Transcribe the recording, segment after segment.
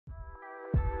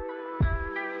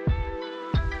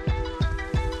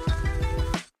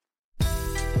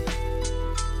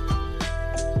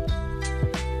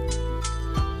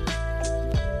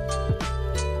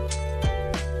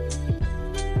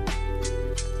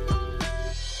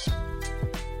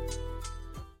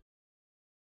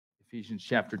Ephesians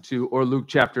chapter 2 or Luke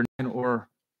chapter 9, or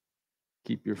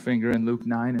keep your finger in Luke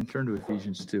 9 and turn to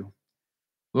Ephesians 2.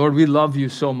 Lord, we love you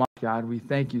so much, God. We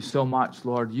thank you so much,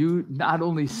 Lord. You not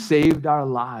only saved our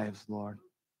lives, Lord,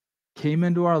 came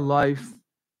into our life.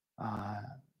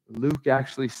 Luke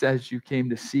actually says you came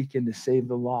to seek and to save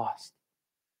the lost.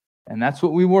 And that's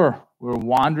what we were. We were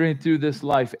wandering through this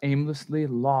life aimlessly,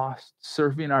 lost,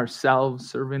 serving ourselves,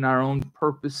 serving our own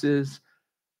purposes,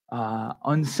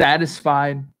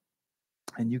 unsatisfied.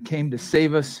 And you came to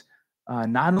save us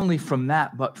not only from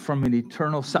that, but from an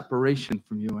eternal separation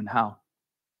from you in hell.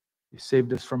 You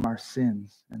saved us from our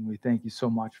sins, and we thank you so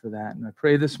much for that. And I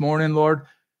pray this morning, Lord,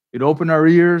 you'd open our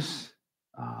ears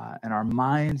and our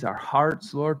minds, our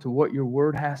hearts, Lord, to what your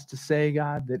word has to say,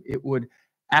 God, that it would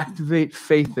activate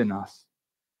faith in us,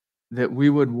 that we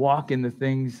would walk in the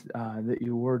things that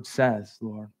your word says,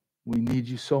 Lord. We need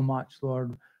you so much,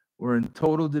 Lord. We're in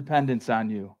total dependence on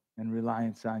you and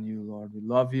reliance on you, Lord. We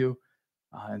love you,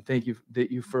 and thank you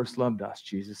that you first loved us,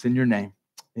 Jesus. In your name,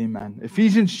 amen.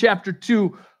 Ephesians chapter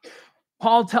 2,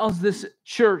 Paul tells this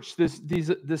church,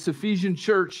 this Ephesian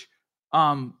church,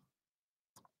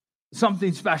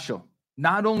 something special.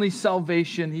 Not only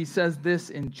salvation, he says this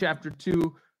in chapter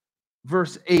 2,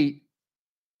 verse 8.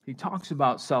 He talks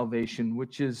about salvation,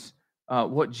 which is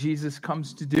what Jesus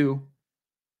comes to do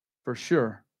for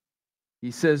sure.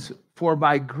 He says, "For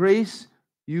by grace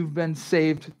you've been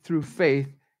saved through faith,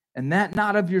 and that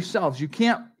not of yourselves." You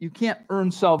can't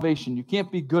earn salvation. You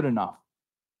can't be good enough.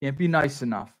 You can't be nice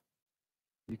enough.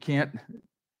 You can't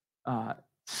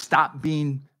stop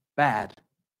being bad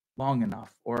long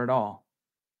enough or at all.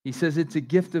 He says it's a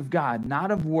gift of God,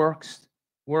 not of works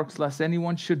lest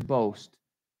anyone should boast.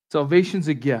 Salvation's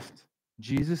a gift.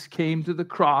 Jesus came to the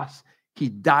cross. He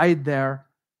died there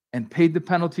and paid the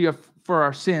penalty for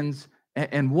our sins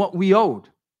and what we owed.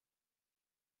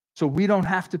 So we don't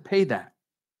have to pay that.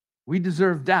 We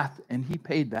deserve death, and he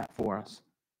paid that for us.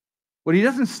 But he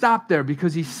doesn't stop there,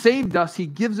 because he saved us. He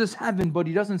gives us heaven, but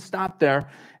he doesn't stop there.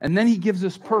 And then he gives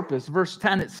us purpose. Verse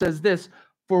 10, it says this,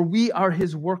 "For we are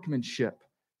his workmanship,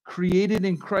 created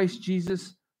in Christ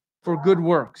Jesus for good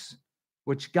works,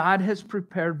 which God has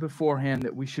prepared beforehand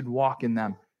that we should walk in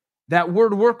them." That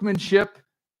word workmanship,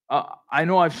 I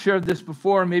know I've shared this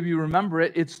before, maybe you remember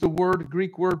it. It's the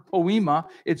Greek word poema.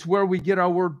 It's where we get our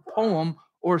word poem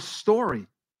or story.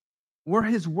 We're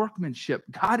his workmanship.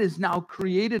 God has now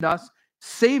created us,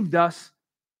 saved us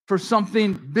for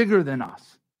something bigger than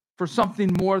us, for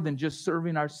something more than just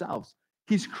serving ourselves.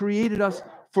 He's created us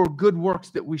for good works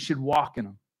that we should walk in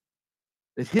them.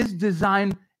 That his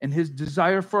design and his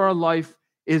desire for our life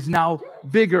is now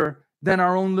bigger than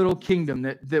our own little kingdom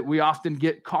that we often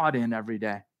get caught in every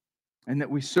day and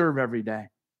that we serve every day.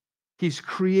 He's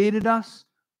created us.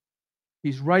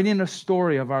 He's writing a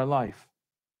story of our life.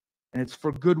 And it's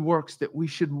for good works that we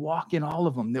should walk in all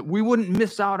of them, that we wouldn't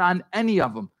miss out on any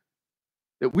of them,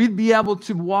 that we'd be able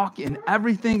to walk in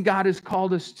everything God has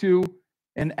called us to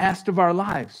and asked of our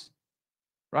lives,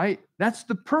 right? That's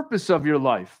the purpose of your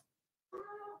life.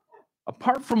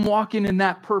 Apart from walking in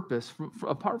that purpose,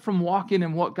 apart from walking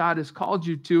in what God has called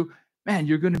you to, man,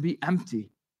 you're going to be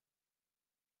empty.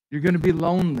 You're going to be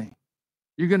lonely.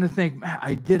 You're going to think, man,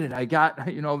 I did it. I got,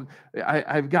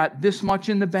 I've got this much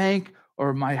in the bank,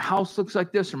 or my house looks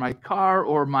like this, or my car,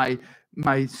 or my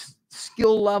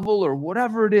skill level, or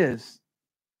whatever it is.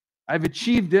 I've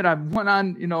achieved it. I've went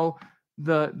on,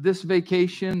 this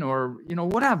vacation, or,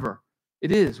 whatever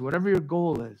it is, whatever your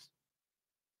goal is.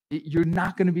 You're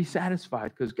not going to be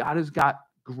satisfied, because God has got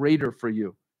greater for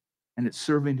you, and it's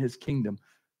serving his kingdom.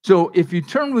 So if you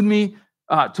turn with me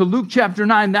to Luke chapter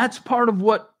 9, that's part of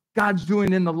what God's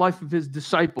doing in the life of his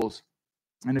disciples.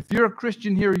 And if you're a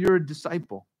Christian here, you're a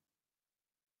disciple.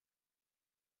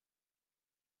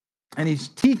 And he's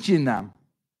teaching them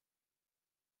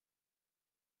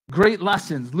great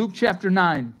lessons. Luke chapter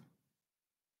 9.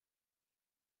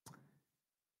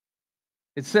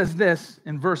 It says this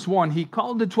in verse 1, "He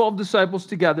called the 12 disciples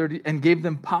together and gave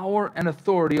them power and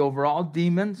authority over all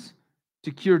demons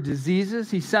to cure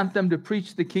diseases. He sent them to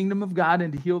preach the kingdom of God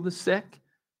and to heal the sick.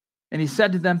 And he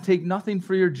said to them, take nothing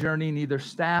for your journey, neither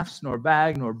staffs, nor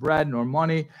bag, nor bread, nor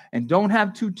money, and don't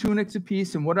have 2 tunics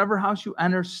apiece. And whatever house you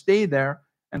enter, stay there,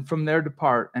 and from there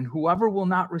depart. And whoever will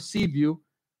not receive you,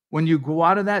 when you go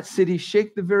out of that city,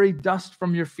 shake the very dust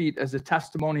from your feet as a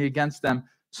testimony against them."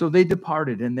 So they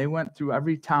departed, and they went through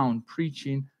every town,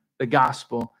 preaching the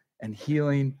gospel and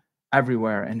healing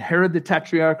everywhere. And Herod the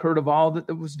Tetrarch heard of all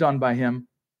that was done by him,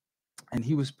 and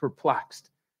he was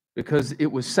perplexed, because it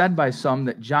was said by some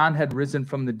that John had risen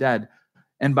from the dead,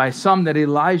 and by some that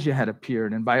Elijah had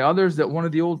appeared, and by others that one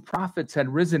of the old prophets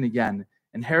had risen again.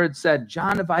 And Herod said,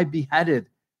 John have I beheaded,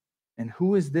 and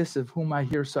who is this of whom I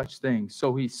hear such things?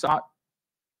 So he sought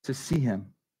to see him.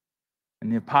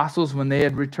 And the apostles, when they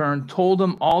had returned, told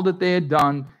him all that they had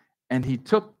done, and he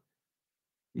took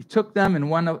them and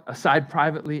went aside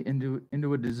privately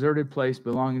into a deserted place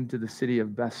belonging to the city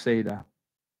of Bethsaida.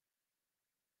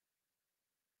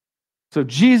 So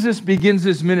Jesus begins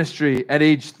his ministry at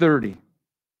age 30,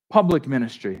 public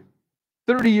ministry.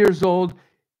 30 years old,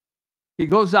 he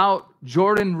goes out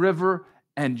Jordan River,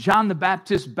 and John the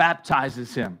Baptist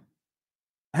baptizes him.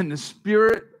 And the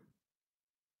Spirit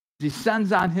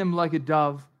descends on him like a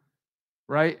dove,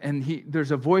 right? And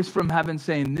there's a voice from heaven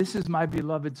saying, this is my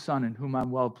beloved Son in whom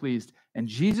I'm well pleased. And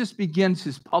Jesus begins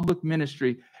his public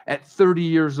ministry at 30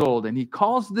 years old. And he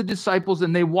calls the disciples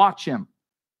and they watch him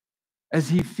as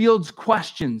he fields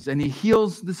questions and he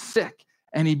heals the sick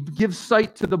and he gives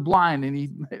sight to the blind and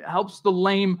he helps the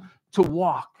lame to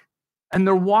walk. And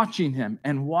they're watching him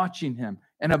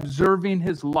and observing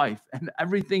his life and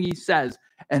everything he says.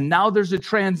 And now there's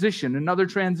another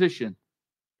transition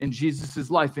in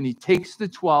Jesus' life. And he takes the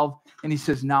 12 and he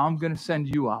says, now I'm going to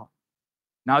send you out.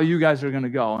 Now you guys are going to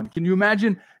go. And can you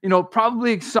imagine,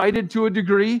 probably excited to a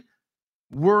degree,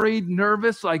 worried,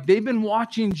 nervous, like they've been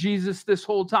watching Jesus this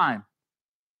whole time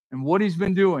and what he's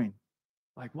been doing.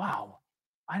 Like, wow,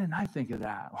 why didn't I think of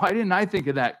that? Why didn't I think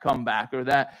of that comeback or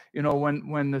that,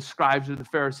 when the scribes or the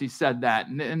Pharisees said that?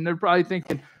 And they're probably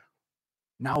thinking,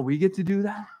 now we get to do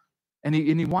that? And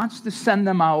he wants to send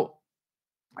them out.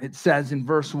 It says in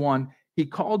verse 1, he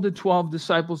called the 12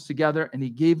 disciples together and he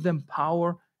gave them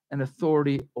power and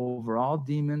authority over all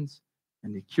demons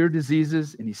and to cure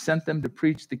diseases. And he sent them to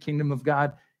preach the kingdom of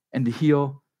God and to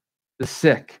heal the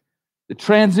sick. The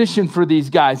transition for these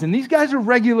guys, and these guys are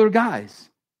regular guys.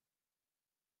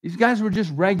 These guys were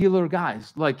just regular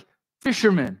guys, like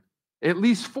fishermen. At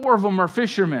least 4 of them are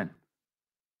fishermen.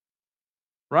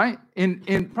 Right?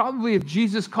 And probably if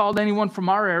Jesus called anyone from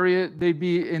our area, they'd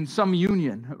be in some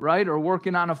union, right? Or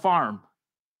working on a farm.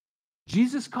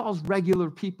 Jesus calls regular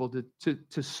people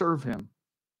to serve him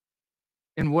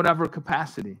in whatever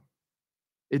capacity.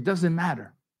 It doesn't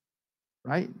matter,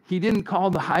 right? He didn't call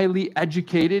the highly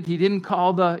educated. He didn't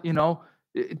call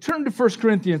turn to 1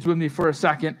 Corinthians with me for a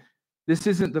second. This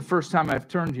isn't the first time I've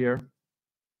turned here.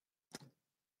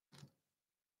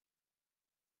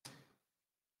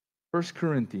 1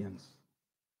 Corinthians.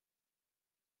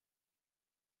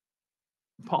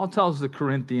 Paul tells the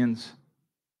Corinthians,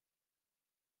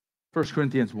 1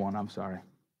 Corinthians 1, I'm sorry.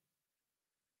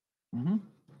 1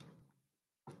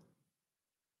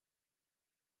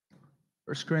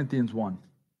 Corinthians 1.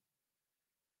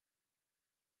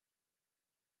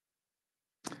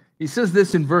 He says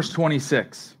this in verse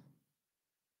 26.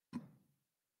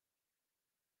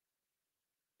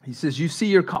 He says, you see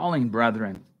your calling,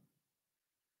 brethren,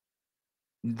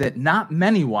 that not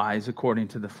many wise according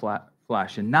to the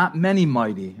flesh, and not many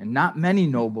mighty, and not many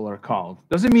noble are called.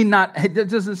 It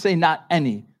doesn't say not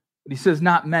any, but he says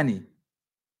not many.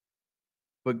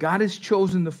 But God has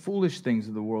chosen the foolish things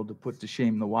of the world to put to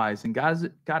shame the wise, and God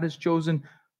has chosen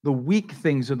the weak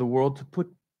things of the world to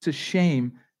put to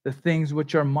shame the things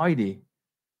which are mighty,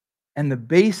 and the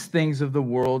base things of the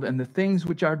world and the things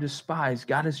which are despised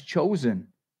God has chosen,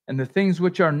 and the things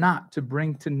which are not, to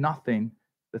bring to nothing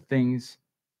the things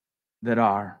that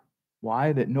are.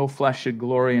 Why? That no flesh should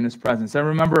glory in his presence. I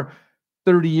remember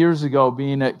 30 years ago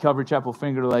being at Calvary Chapel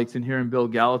Finger Lakes and hearing Bill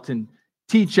Gallatin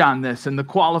teach on this and the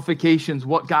qualifications,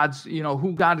 what God's,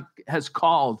 who God has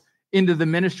called into the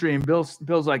ministry. And Bill's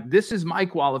like, this is my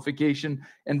qualification.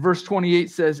 And verse 28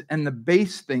 says, and the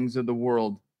base things of the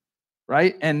world,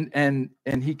 right? And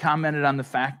he commented on the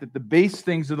fact that the base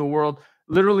things of the world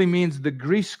literally means the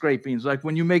grease scrapings. Like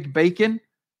when you make bacon,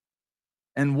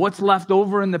 and what's left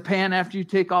over in the pan after you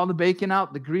take all the bacon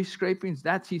out, the grease scrapings,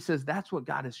 he says, that's what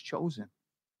God has chosen.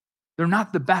 They're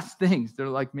not the best things. They're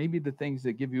like maybe the things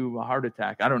that give you a heart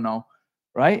attack. I don't know,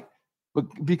 right?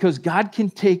 But because God can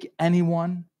take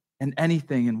anyone and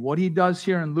anything. And what he does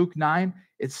here in Luke 9,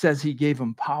 it says he gave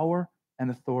him power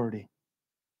and authority.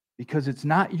 Because it's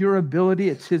not your ability,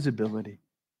 it's his ability.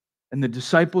 And the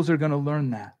disciples are going to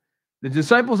learn that. The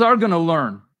disciples are going to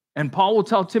learn. And Paul will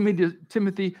tell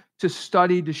Timothy to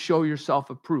study to show yourself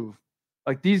approved.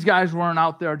 Like these guys weren't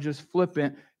out there just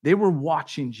flippant. They were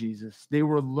watching Jesus. They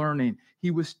were learning.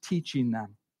 He was teaching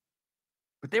them.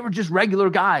 But they were just regular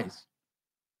guys.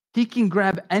 He can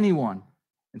grab anyone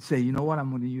and say, you know what, I'm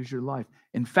going to use your life.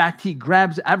 In fact, he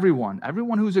grabs everyone.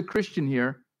 Everyone who's a Christian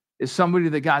here is somebody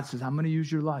that God says, I'm going to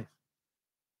use your life.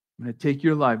 I'm going to take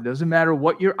your life. Doesn't matter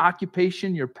what your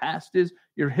occupation, your past is,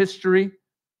 your history.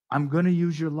 I'm going to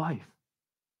use your life.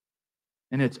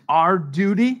 And it's our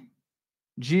duty.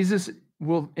 Jesus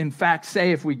will, in fact,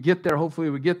 say, if we get there, hopefully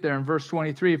we get there in verse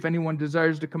 23, if anyone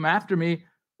desires to come after me,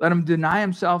 let him deny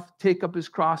himself, take up his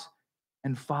cross,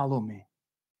 and follow me.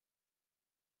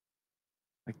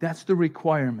 Like, that's the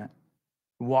requirement,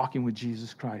 walking with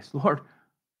Jesus Christ. Lord,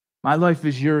 my life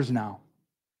is yours now.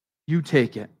 You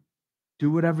take it.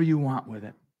 Do whatever you want with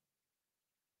it.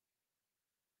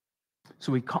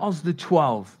 So he calls the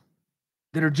 12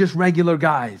 that are just regular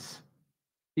guys.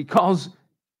 He calls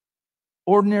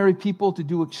ordinary people to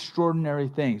do extraordinary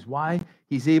things. Why?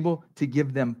 He's able to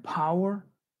give them power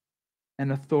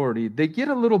and authority. They get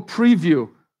a little preview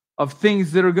of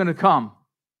things that are going to come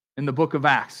in the book of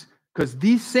Acts. Because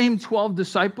these same 12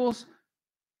 disciples,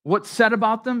 what's said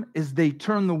about them is they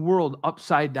turn the world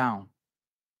upside down.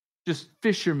 Just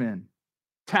fishermen,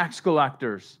 tax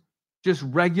collectors, just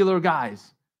regular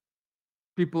guys.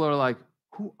 People are like,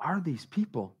 who are these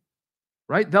people?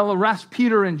 Right? They'll arrest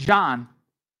Peter and John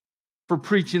for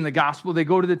preaching the gospel. They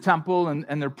go to the temple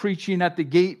and they're preaching at the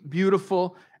gate,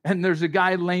 beautiful. And there's a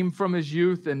guy lame from his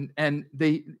youth, and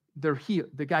they're healed.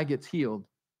 The guy gets healed.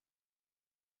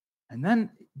 And then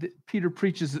Peter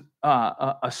preaches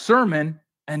a sermon,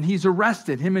 and he's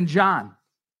arrested, him and John.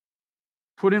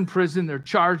 Put in prison. They're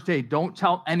charged, hey, don't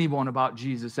tell anyone about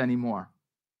Jesus anymore.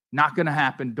 Not going to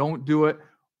happen. Don't do it,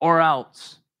 or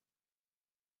else.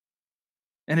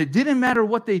 And it didn't matter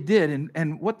what they did.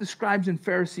 And what the scribes and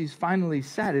Pharisees finally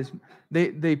said is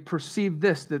they perceived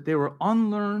this, that they were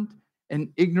unlearned and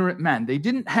ignorant men. They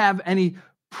didn't have any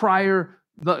prior,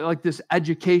 like this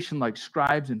education, like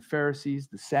scribes and Pharisees,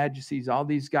 the Sadducees, all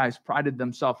these guys prided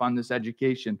themselves on this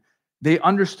education. They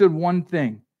understood one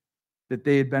thing, that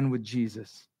they had been with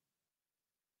Jesus.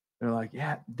 They're like,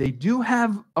 yeah, they do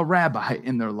have a rabbi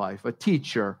in their life, a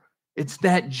teacher. It's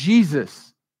that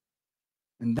Jesus.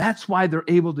 And that's why they're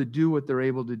able to do what they're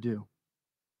able to do.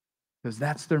 Because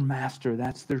that's their master,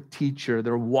 that's their teacher.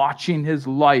 They're watching his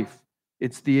life.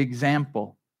 It's the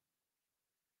example.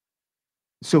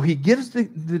 So he gives the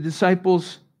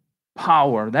disciples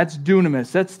power. That's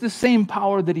dunamis. That's the same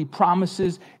power that he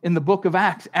promises in the book of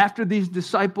Acts. After these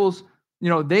disciples,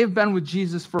 they've been with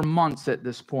Jesus for months at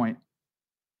this point.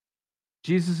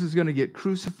 Jesus is going to get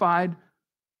crucified,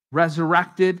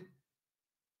 resurrected.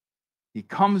 He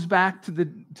comes back to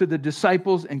the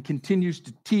disciples and continues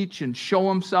to teach and show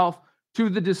himself to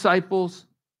the disciples.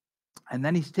 And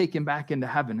then he's taken back into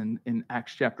heaven in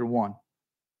Acts chapter 1.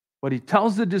 But he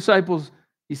tells the disciples,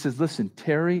 he says, listen,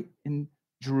 tarry in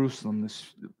Jerusalem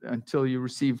until you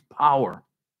receive power.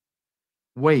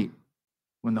 Wait.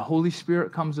 When the Holy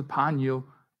Spirit comes upon you,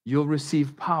 you'll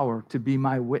receive power to be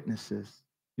my witnesses.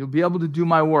 You'll be able to do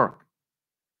my work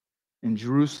in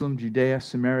Jerusalem, Judea,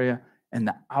 Samaria, and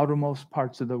the outermost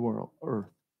parts of the earth.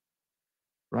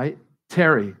 Right?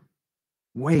 Tarry.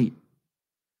 Wait.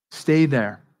 Stay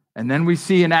there. And then we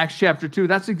see in Acts chapter 2,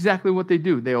 that's exactly what they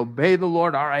do. They obey the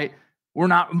Lord. All right, we're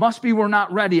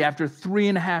not ready after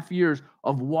 3.5 years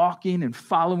of walking and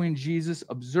following Jesus,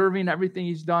 observing everything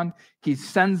he's done. He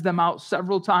sends them out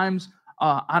several times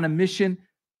on a mission.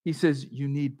 He says, you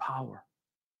need power.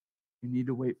 You need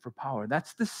to wait for power.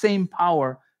 That's the same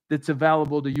power that's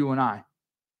available to you and I.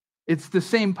 It's the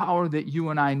same power that you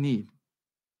and I need.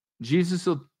 Jesus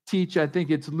will teach, I think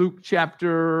it's Luke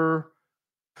chapter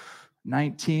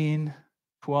 19,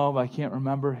 12, I can't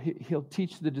remember. He'll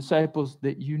teach the disciples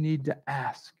that you need to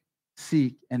ask,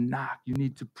 seek, and knock. You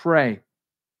need to pray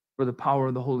for the power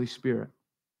of the Holy Spirit.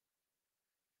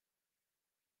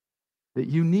 That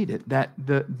you need it, that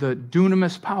the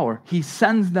dunamis power. He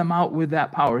sends them out with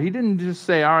that power. He didn't just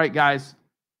say, all right, guys,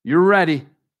 you're ready.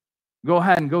 Go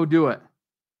ahead and go do it.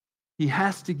 He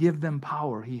has to give them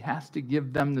power. He has to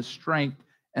give them the strength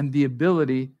and the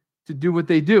ability to do what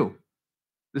they do.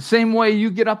 The same way you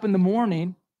get up in the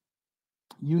morning,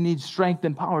 you need strength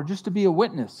and power just to be a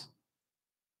witness.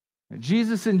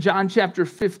 Jesus in John chapter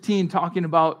 15 talking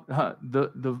about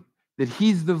that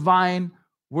he's the vine,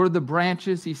 we're the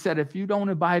branches. He said, if you don't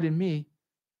abide in me,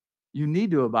 you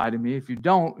need to abide in me. If you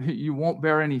don't, you won't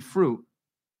bear any fruit.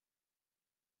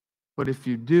 But if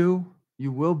you do,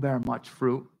 you will bear much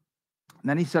fruit. And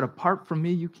then he said, apart from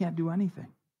me, you can't do anything.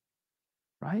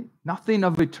 Right? Nothing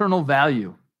of eternal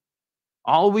value.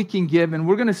 All we can give, and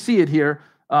we're going to see it here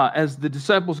as the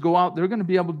disciples go out, they're going to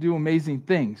be able to do amazing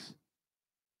things.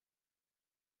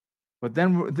 But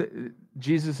then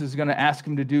Jesus is going to ask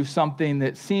them to do something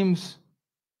that seems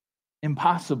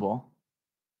impossible,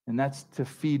 and that's to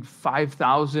feed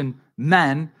 5,000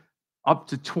 men, up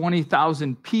to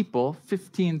 20,000 people,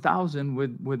 15,000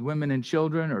 with women and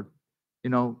children, or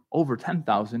over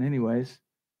 10,000 anyways.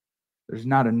 There's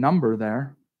not a number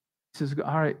there. He says,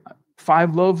 all right,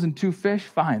 5 loaves and 2 fish,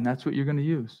 fine, that's what you're going to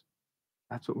use.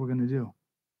 That's what we're going to do.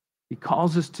 He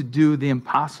calls us to do the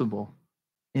impossible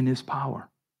in his power.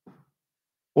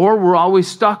 Or we're always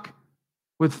stuck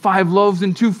with 5 loaves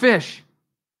and 2 fish.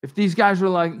 If these guys were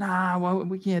like, nah, well,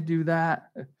 we can't do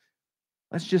that.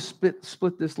 Let's just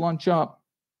split this lunch up.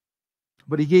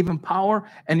 But he gave him power.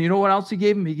 And you know what else he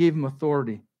gave him? He gave him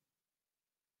authority.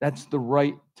 That's the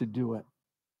right to do it.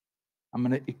 I'm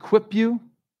going to equip you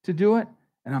to do it,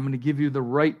 and I'm going to give you the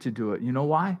right to do it. You know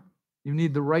why? You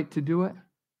need the right to do it?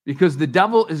 Because the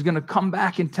devil is going to come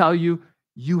back and tell you,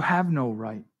 you have no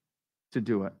right to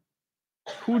do it.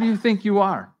 Who do you think you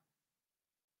are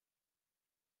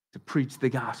to preach the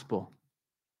gospel?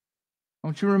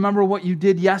 Don't you remember what you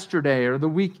did yesterday or the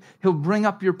week? He'll bring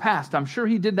up your past. I'm sure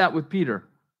he did that with Peter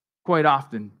quite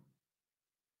often.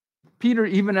 Peter,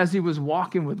 even as he was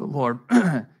walking with the Lord,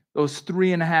 those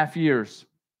 3.5 years,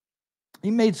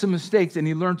 he made some mistakes and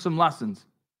he learned some lessons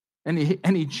and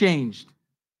he changed.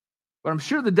 But I'm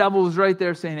sure the devil was right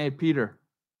there saying, hey, Peter,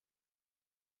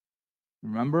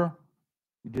 remember?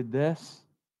 You did this,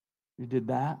 you did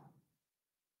that.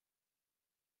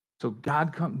 So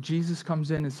Jesus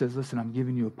comes in and says, listen, I'm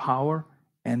giving you a power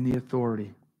and the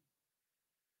authority.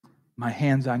 My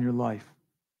hand's on your life.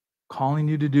 Calling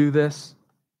you to do this,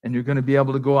 and you're going to be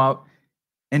able to go out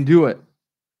and do it.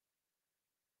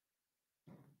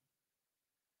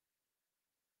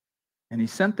 And he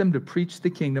sent them to preach the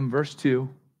kingdom, verse 2,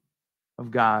 of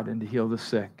God and to heal the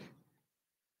sick.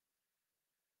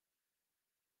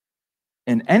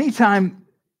 And anytime,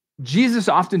 Jesus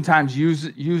oftentimes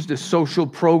used a social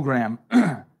program,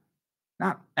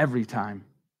 not every time,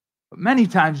 but many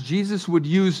times Jesus would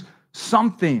use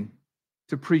something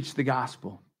to preach the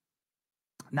gospel.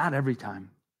 Not every time.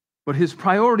 But his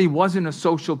priority wasn't a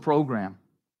social program.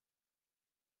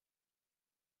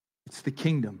 It's the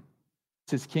kingdom.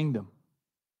 It's his kingdom.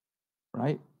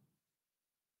 Right?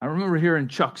 I remember hearing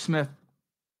Chuck Smith,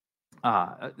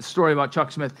 a story about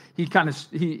Chuck Smith.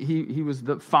 He was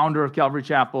the founder of Calvary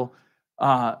Chapel,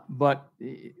 but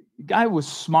the guy was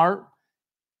smart.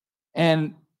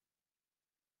 And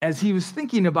as he was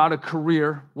thinking about a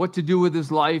career, what to do with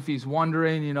his life, he's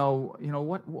wondering,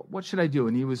 what should I do?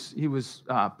 And he was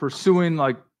pursuing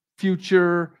like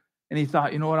future, and he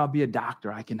thought, you know what, I'll be a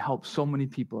doctor. I can help so many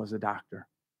people as a doctor.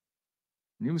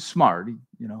 And he was smart.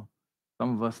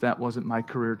 Some of us, that wasn't my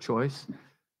career choice.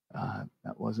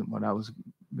 That wasn't what I was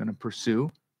going to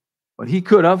pursue, but he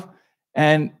could have.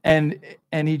 And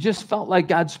he just felt like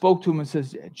God spoke to him and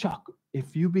says, Chuck,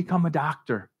 if you become a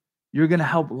doctor, you're going to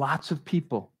help lots of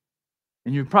people.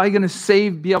 And you're probably going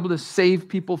to be able to save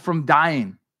people from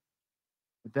dying.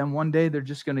 But then one day they're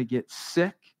just going to get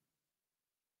sick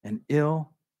and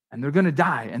ill, and they're going to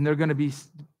die, and they're going to be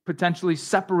potentially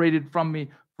separated from me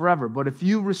forever. But if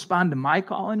you respond to my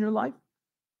call in your life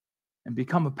and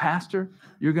become a pastor,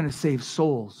 you're going to save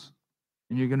souls,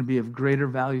 and you're going to be of greater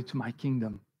value to my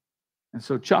kingdom. And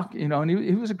so Chuck, and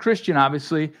he was a Christian,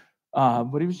 obviously,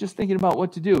 but he was just thinking about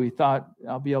what to do. He thought,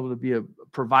 I'll be able to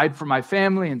provide for my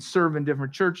family and serve in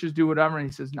different churches, do whatever. And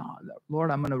he says, no,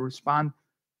 Lord, I'm going to respond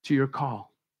to your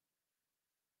call.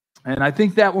 And I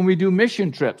think that when we do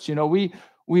mission trips,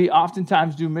 we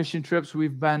oftentimes do mission trips.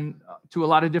 We've been to a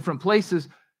lot of different places,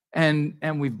 and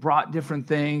we've brought different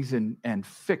things and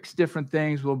fixed different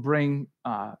things. We'll bring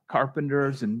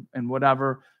carpenters and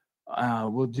whatever.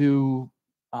 We'll do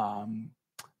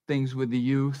things with the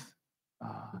youth.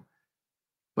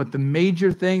 But the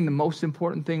major thing, the most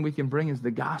important thing we can bring is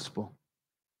the gospel,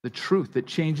 the truth that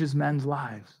changes men's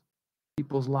lives,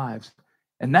 people's lives.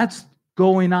 And that's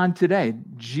going on today.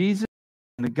 Jesus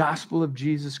and the gospel of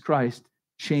Jesus Christ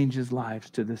changes lives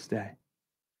to this day,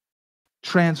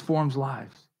 transforms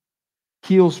lives,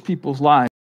 heals people's lives.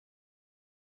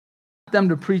 Them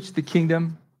to preach the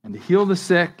kingdom and to heal the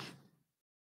sick.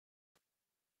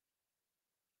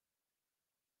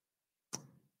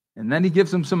 And then he gives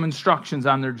them some instructions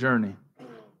on their journey.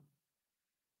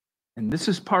 And this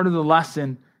is part of the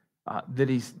lesson that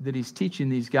he's teaching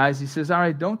these guys. He says, all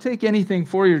right, don't take anything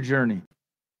for your journey.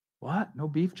 What? No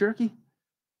beef jerky?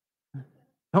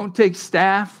 Don't take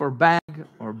staff or bag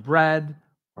or bread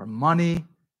or money,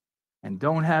 and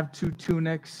don't have 2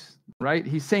 tunics, right?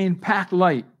 He's saying pack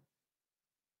light.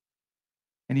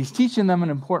 And he's teaching them an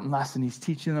important lesson. He's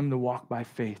teaching them to walk by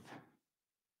faith.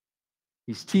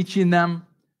 He's teaching them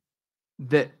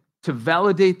that to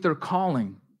validate their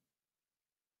calling,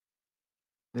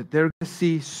 that they're going to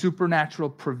see supernatural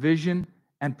provision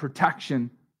and protection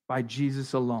by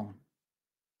Jesus alone.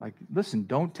 Like, listen,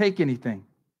 don't take anything.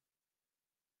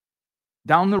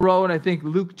 Down the road, I think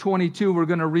Luke 22, we're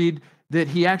going to read that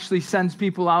he actually sends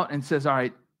people out and says, all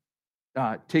right,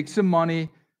 take some money,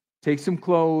 take some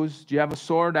clothes. Do you have a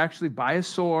sword? Actually, buy a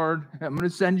sword. I'm going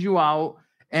to send you out.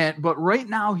 But right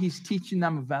now, he's teaching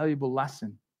them a valuable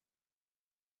lesson.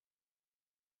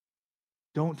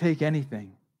 Don't take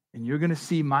anything, and you're going to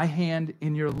see my hand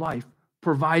in your life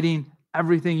providing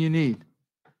everything you need.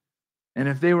 And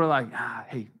if they were like,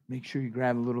 hey, make sure you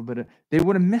grab a little bit of, they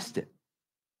would have missed it.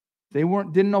 They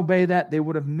didn't obey that. They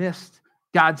would have missed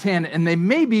God's hand. And they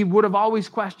maybe would have always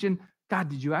questioned, God,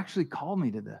 did you actually call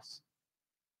me to this?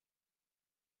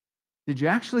 Did you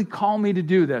actually call me to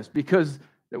do this? Because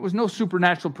there was no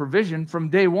supernatural provision. From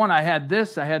day one, I had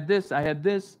this, I had this, I had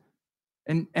this.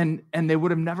 And they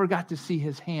would have never got to see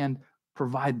his hand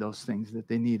provide those things that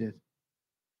they needed.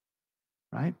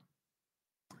 Right?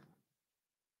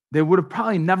 They would have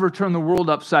probably never turned the world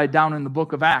upside down in the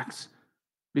book of Acts,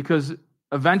 because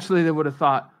eventually they would have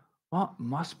thought, well, it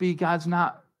must be God's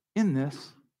not in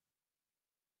this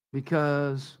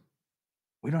because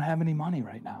we don't have any money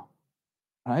right now.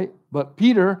 Right? But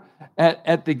Peter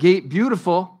at the gate,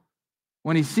 beautiful,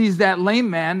 when he sees that lame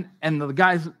man and the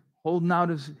guy's holding out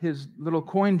his little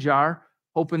coin jar,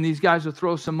 hoping these guys will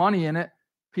throw some money in it,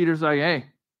 Peter's like, hey,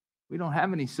 we don't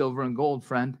have any silver and gold,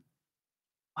 friend.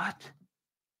 What?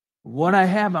 What I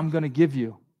have, I'm going to give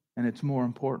you, and it's more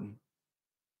important.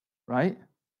 Right?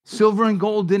 Silver and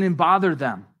gold didn't bother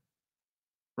them.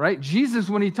 Right? Jesus,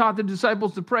 when he taught the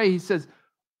disciples to pray, he says,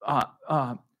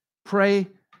 pray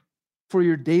for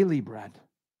your daily bread.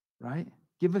 Right?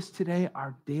 Give us today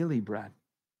our daily bread.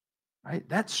 Right?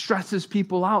 That stresses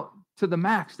people out to the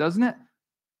max, doesn't it?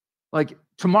 Like,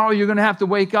 tomorrow you're going to have to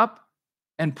wake up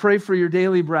and pray for your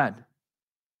daily bread.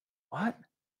 What?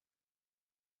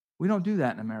 We don't do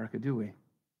that in America, do we?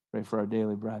 Pray for our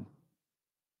daily bread.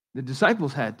 The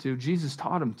disciples had to. Jesus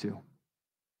taught them to.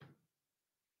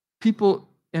 People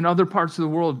in other parts of the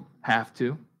world have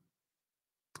to.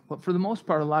 But for the most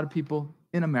part, a lot of people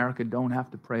in America don't have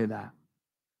to pray that.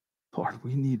 Lord,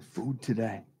 we need food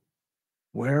today.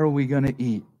 Where are we going to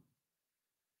eat?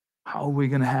 How are we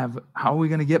going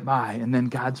to get by? And then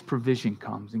God's provision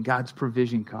comes, and God's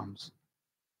provision comes.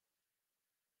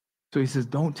 So he says,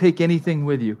 don't take anything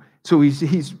with you. So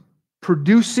he's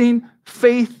producing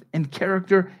faith and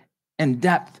character and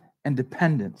depth and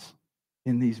dependence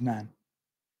in these men.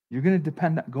 You're going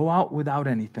to go out without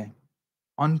anything,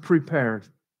 unprepared,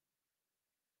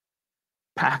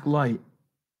 pack light.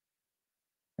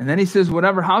 And then he says,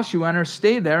 whatever house you enter,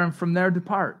 stay there, and from there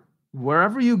depart.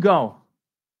 Wherever you go,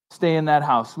 stay in that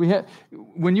house.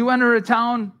 When you enter a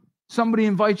town, somebody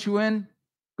invites you in,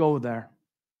 go there.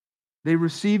 They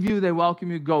receive you, they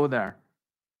welcome you, go there.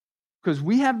 Because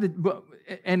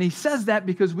and he says that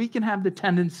because we can have the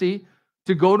tendency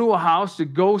to go to a house, to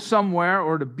go somewhere,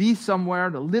 or to be somewhere,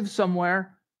 to live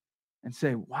somewhere, and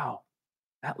say, wow,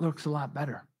 that looks a lot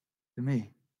better to me.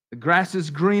 The grass is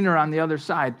greener on the other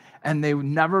side, and they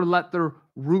never let their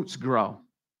roots grow.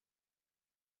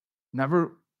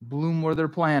 Never bloom where they're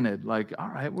planted. Like, all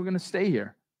right, we're going to stay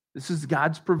here. This is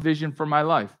God's provision for my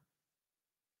life.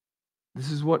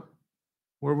 This is where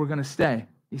we're going to stay.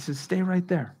 He says, stay right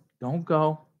there. Don't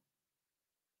go.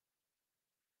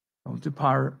 Don't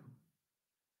depart.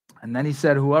 And then he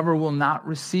said, whoever will not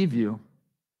receive you,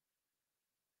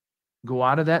 go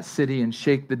out of that city and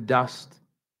shake the dust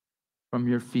from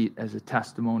your feet as a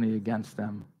testimony against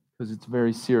them, because it's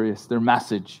very serious. Their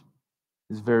message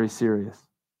is very serious.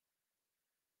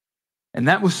 And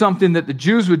that was something that the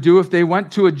Jews would do if they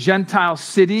went to a Gentile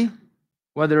city,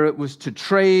 whether it was to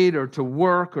trade or to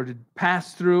work or to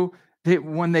pass through.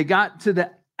 When they got to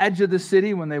the edge of the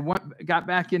city, when they got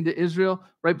back into Israel,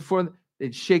 right before,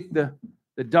 they'd shake the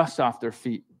dust off their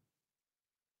feet.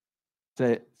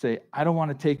 Say, I don't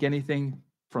want to take anything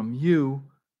from you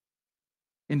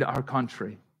into our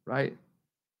country, right?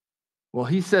 Well,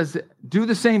 he says, do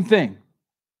the same thing.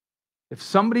 If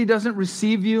somebody doesn't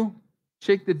receive you,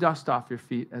 shake the dust off your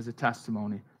feet as a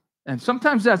testimony. And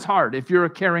sometimes that's hard if you're a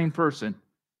caring person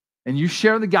and you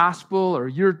share the gospel, or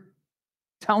you're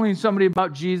telling somebody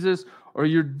about Jesus, or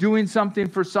you're doing something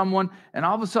for someone, and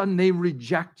all of a sudden they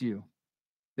reject you.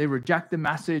 They reject the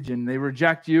message and they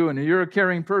reject you, and you're a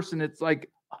caring person. It's like,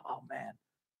 oh man,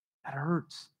 that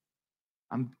hurts.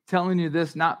 I'm telling you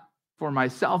this not for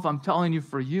myself. I'm telling you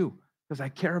for you because I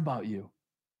care about you,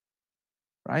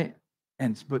 right?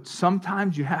 But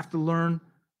sometimes you have to learn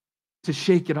to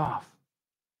shake it off,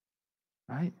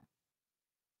 right?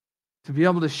 To be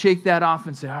able to shake that off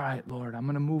and say, all right, Lord, I'm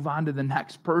going to move on to the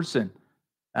next person.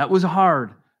 That was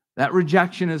hard. That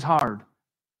rejection is hard.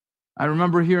 I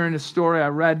remember hearing a story. I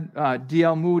read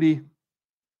D.L. Moody.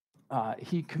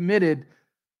 He committed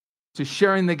to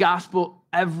sharing the gospel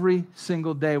every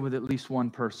single day with at least one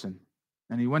person.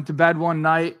 And he went to bed one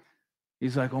night.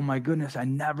 He's like, oh my goodness, I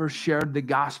never shared the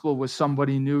gospel with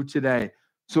somebody new today.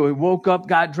 So he woke up,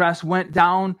 got dressed, went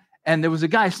down, and there was a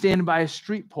guy standing by a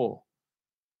street pole.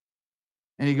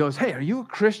 And he goes, hey, are you a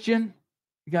Christian?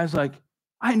 The guy's like,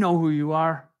 I know who you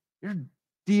are. You're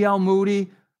D.L.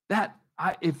 Moody.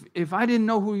 If I didn't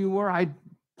know who you were, I'd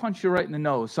punch you right in the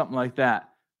nose, something like that.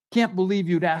 Can't believe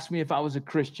you'd ask me if I was a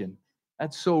Christian.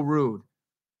 That's so rude.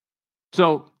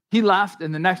 So he left,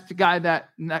 and the next guy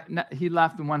he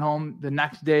left and went home. The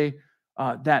next day,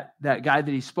 that guy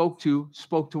that he spoke to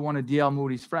one of D.L.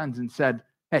 Moody's friends and said,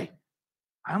 hey,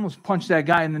 I almost punched that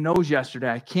guy in the nose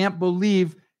yesterday. I can't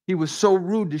believe he was so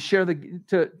rude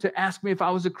to to ask me if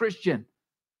I was a Christian.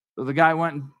 So the guy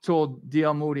went and told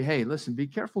D.L. Moody, hey, listen, be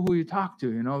careful who you talk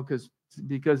to,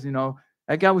 because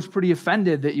that guy was pretty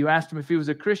offended that you asked him if he was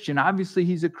a Christian. Obviously,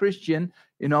 he's a Christian.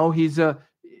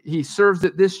 He serves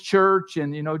at this church,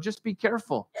 and, just be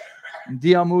careful. And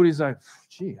D.L. Moody's like,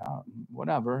 gee,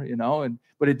 whatever,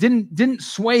 but it didn't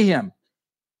sway him.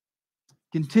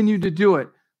 Continued to do it.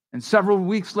 And several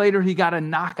weeks later, he got a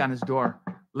knock on his door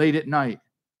late at night.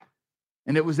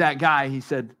 And it was that guy. He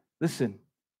said, listen,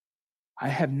 I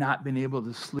have not been able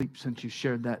to sleep since you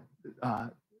shared that,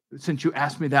 since you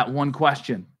asked me that one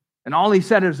question. And all he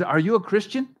said is, are you a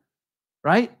Christian?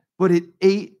 Right? But it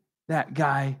ate that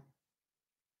guy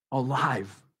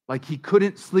alive. Like he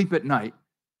couldn't sleep at night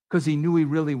because he knew he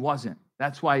really wasn't.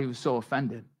 That's why he was so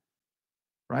offended.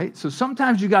 Right? So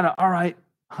sometimes you got to, all right,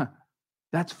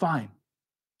 that's fine.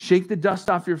 Shake the dust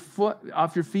off your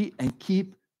feet and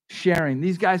keep sharing.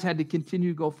 These guys had to continue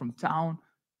to go from town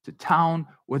to town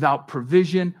without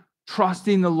provision,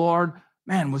 trusting the Lord.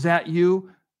 Man, was that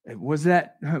you? Was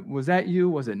that you?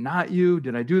 Was it not you?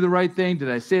 Did I do the right thing?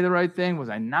 Did I say the right thing? Was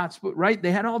I not right?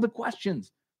 They had all the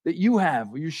questions that you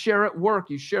have. You share at work.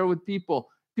 You share with people.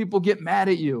 People get mad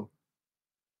at you.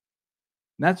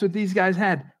 And that's what these guys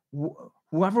had.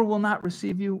 Whoever will not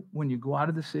receive you when you go out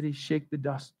of the city, shake the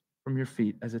dust from your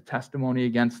feet as a testimony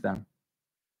against them.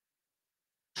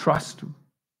 Trust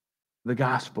the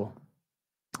gospel.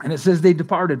 And it says they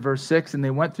departed, verse 6, and they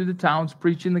went through the towns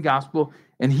preaching the gospel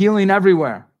and healing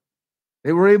everywhere.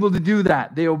 They were able to do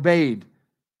that. They obeyed.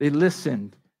 They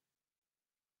listened.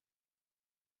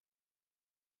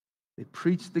 They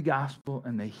preached the gospel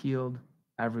and they healed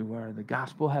everywhere. The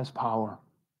gospel has power.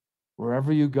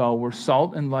 Wherever you go, we're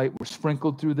salt and light. We're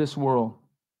sprinkled through this world.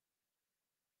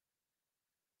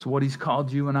 It's what he's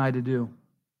called you and I to do.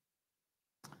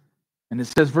 And it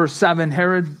says, verse 7,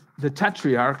 Herod the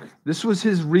Tetrarch, this was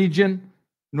his region,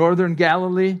 northern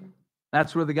Galilee.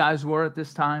 That's where the guys were at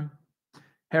this time.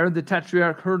 Herod the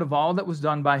Tetrarch heard of all that was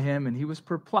done by him, and he was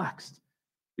perplexed,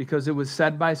 because it was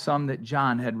said by some that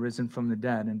John had risen from the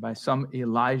dead, and by some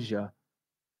Elijah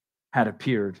had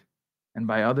appeared, and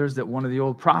by others that one of the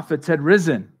old prophets had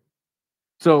risen.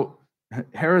 So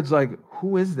Herod's like,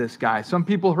 who is this guy? Some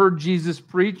people heard Jesus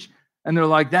preach, and they're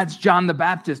like, that's John the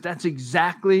Baptist. That's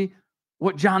exactly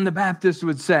what John the Baptist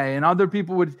would say. And other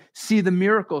people would see the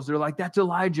miracles. They're like, that's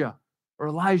Elijah or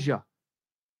Elijah.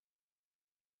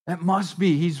 That must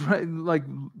be. He's right. Like,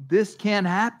 this can't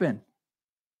happen.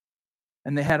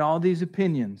 And they had all these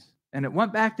opinions. And it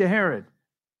went back to Herod.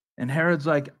 And Herod's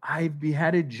like, I've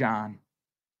beheaded John.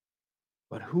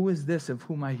 But who is this of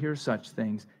whom I hear such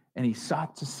things? And he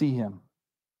sought to see him.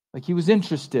 Like, he was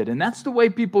interested. And that's the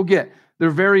way people get. They're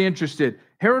very interested.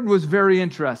 Herod was very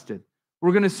interested.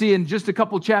 We're going to see in just a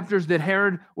couple chapters that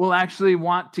Herod will actually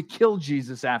want to kill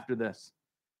Jesus after this.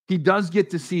 He does get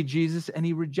to see Jesus, and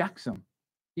he rejects him.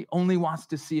 He only wants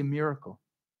to see a miracle.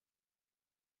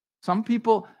 Some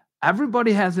people,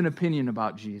 everybody has an opinion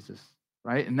about Jesus,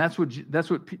 right? And that's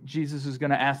what Jesus is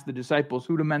going to ask the disciples.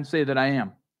 Who do men say that I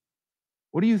am?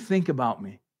 What do you think about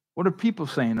me? What are people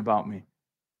saying about me?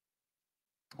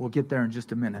 We'll get there in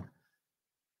just a minute.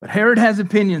 But Herod has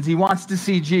opinions. He wants to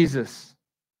see Jesus.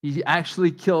 He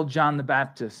actually killed John the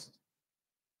Baptist.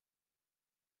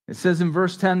 It says in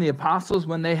verse 10, the apostles,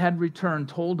 when they had returned,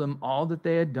 told him all that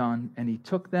they had done, and he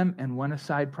took them and went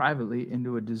aside privately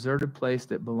into a deserted place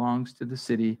that belongs to the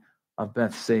city of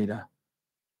Bethsaida.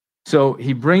 So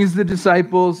he brings the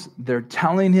disciples. They're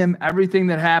telling him everything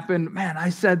that happened. Man, I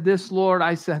said this, Lord.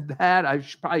 I said that. I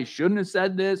probably shouldn't have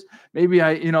said this. Maybe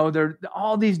they're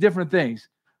all these different things.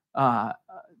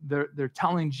 They're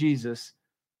telling Jesus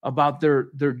about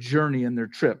their journey and their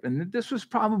trip. And this was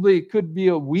probably, it could be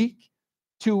a week,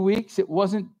 2 weeks. It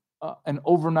wasn't an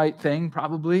overnight thing,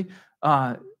 probably,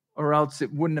 or else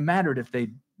it wouldn't have mattered if they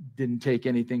didn't take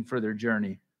anything for their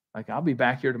journey. Like, I'll be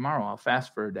back here tomorrow. I'll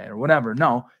fast for a day or whatever.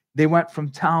 No, they went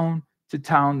from town to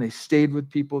town. They stayed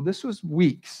with people. This was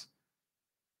weeks.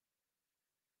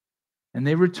 And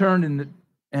they returned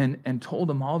and told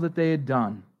him all that they had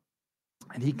done.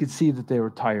 And he could see that they were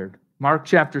tired. Mark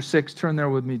chapter 6, turn there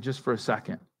with me just for a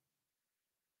second.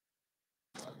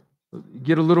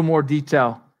 Get a little more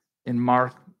detail in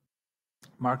Mark.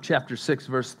 Mark chapter 6,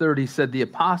 verse 30 said, the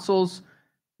apostles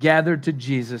gathered to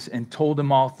Jesus and told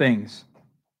him all things,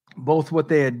 both what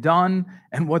they had done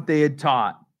and what they had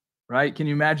taught. Right? Can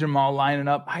you imagine them all lining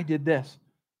up? I did this.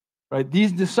 Right?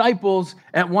 These disciples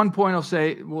at one point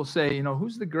will say,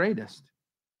 who's the greatest?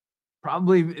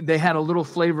 Probably they had a little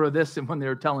flavor of this when they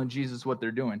were telling Jesus what they're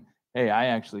doing. Hey, I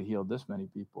actually healed this many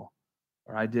people.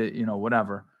 Or I did,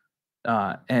 whatever.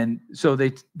 And so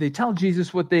they tell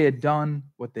Jesus what they had done,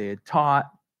 what they had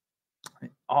taught,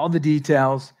 all the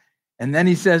details. And then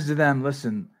he says to them,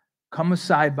 listen, come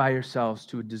aside by yourselves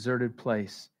to a deserted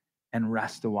place and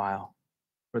rest a while.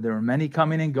 For there were many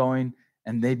coming and going,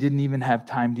 and they didn't even have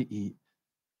time to eat.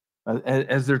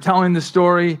 As they're telling the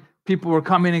story, people were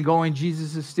coming and going.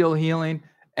 Jesus is still healing.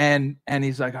 And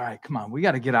he's like, all right, come on, we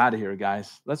got to get out of here,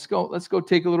 guys. Let's go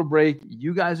take a little break.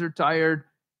 You guys are tired.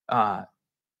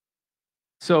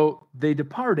 So they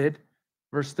departed,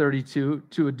 verse 32,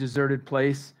 to a deserted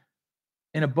place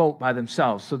in a boat by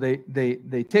themselves. So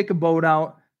they take a boat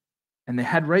out and they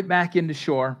head right back into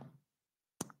shore.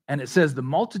 And it says, the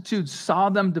multitude saw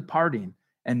them departing,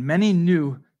 and many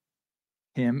knew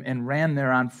him and ran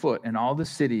there on foot from all the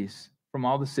cities,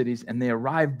 and they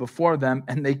arrived before them,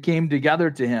 and they came together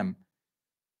to him.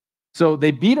 So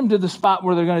they beat him to the spot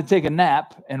where they're going to take a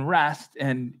nap and rest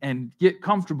and get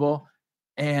comfortable,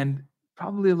 and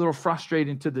probably a little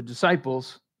frustrating to the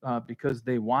disciples because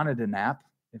they wanted a nap,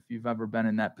 if you've ever been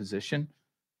in that position.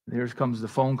 Here comes the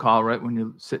phone call right when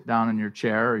you sit down in your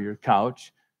chair or your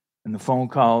couch, and the phone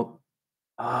call,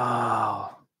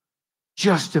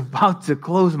 just about to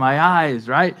close my eyes,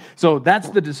 right? So that's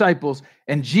the disciples.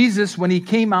 And Jesus, when he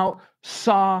came out,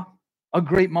 saw a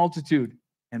great multitude.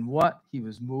 And what? He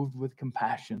was moved with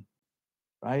compassion,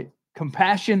 right?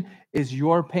 Compassion is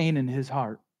your pain in his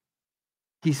heart.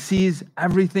 He sees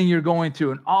everything you're going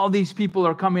through. And all these people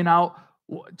are coming out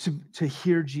to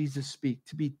hear Jesus speak,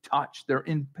 to be touched. They're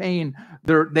in pain.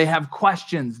 They have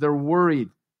questions. They're worried.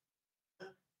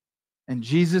 And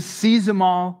Jesus sees them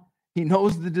all. He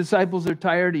knows the disciples are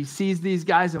tired. He sees these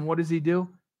guys, and what does he do?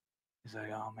 He's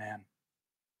like, oh, man.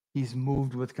 He's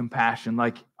moved with compassion.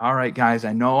 Like, all right, guys,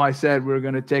 I know I said we're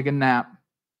going to take a nap.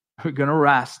 We're going to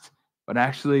rest. But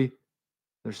actually,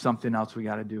 there's something else we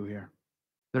got to do here.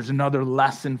 There's another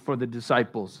lesson for the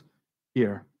disciples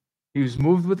here. He was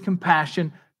moved with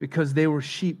compassion because they were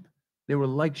sheep. They were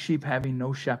like sheep having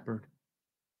no shepherd.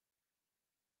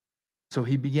 So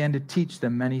he began to teach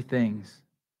them many things.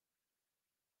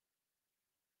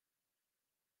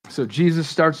 So Jesus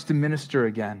starts to minister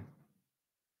again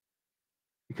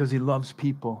because he loves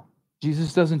people.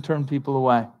 Jesus doesn't turn people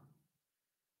away.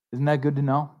 Isn't that good to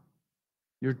know?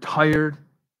 You're tired.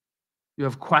 You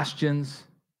have questions.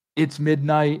 It's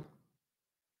midnight.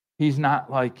 He's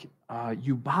not like,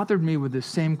 you bothered me with the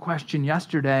same question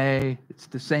yesterday. It's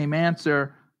the same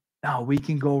answer. No, we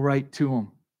can go right to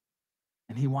him.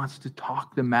 And he wants to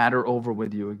talk the matter over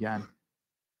with you again.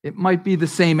 It might be the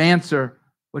same answer,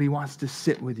 but he wants to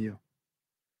sit with you.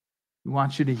 He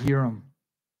wants you to hear him.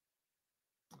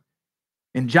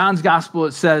 In John's gospel,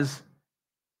 it says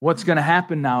what's going to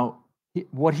happen now.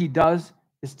 What he does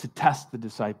is to test the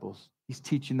disciples. He's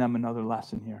teaching them another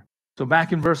lesson here. So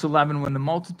back in verse 11, when the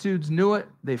multitudes knew it,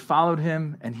 they followed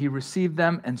him, and he received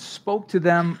them and spoke to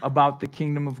them about the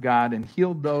kingdom of God and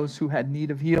healed those who had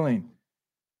need of healing.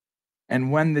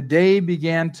 And when the day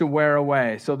began to wear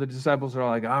away, so the disciples are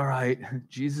like, all right,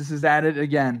 Jesus is at it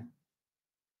again.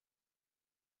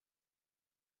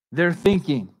 They're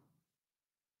thinking.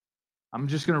 I'm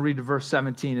just going to read to verse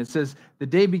 17. It says, the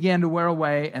day began to wear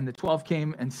away, and the 12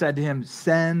 came and said to him,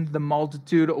 send the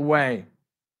multitude away,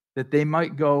 that they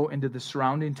might go into the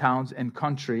surrounding towns and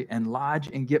country and lodge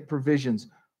and get provisions,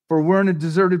 for we're in a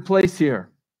deserted place here.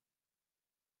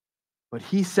 But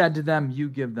he said to them, you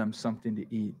give them something to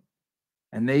eat.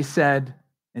 And they said,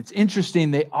 it's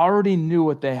interesting, they already knew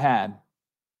what they had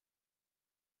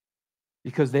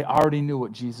because they already knew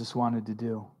what Jesus wanted to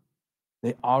do.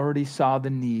 They already saw the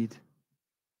need,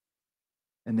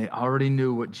 and they already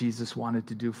knew what Jesus wanted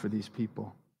to do for these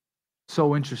people.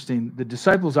 So interesting. The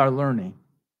disciples are learning.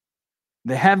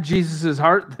 They have Jesus'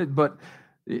 heart, but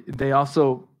they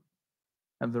also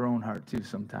have their own heart too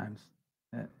sometimes,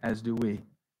 as do we.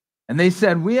 And they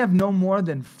said, we have no more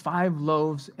than 5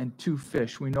 loaves and 2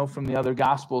 fish. We know from the other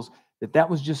gospels that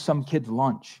was just some kid's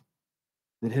lunch.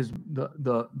 That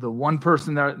the one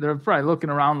person they're probably looking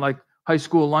around like high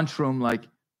school lunchroom, like,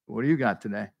 what do you got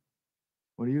today?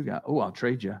 What do you got? Oh, I'll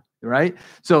trade you, right?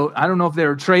 So I don't know if they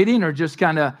were trading or just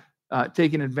kind of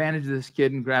taking advantage of this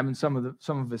kid and grabbing some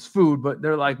of his food, but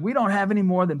they're like, we don't have any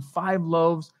more than 5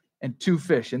 loaves and 2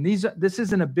 fish. And this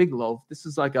isn't a big loaf. This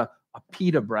is like a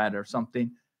pita bread or something.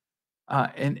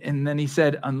 And then he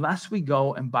said, unless we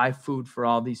go and buy food for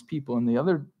all these people. And the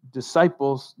other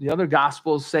disciples, the other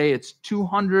gospels say it's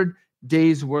 200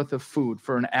 days worth of food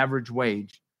for an average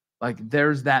wage. Like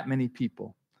there's that many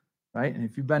people, right? And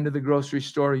if you've been to the grocery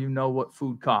store, you know what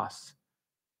food costs.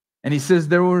 And he says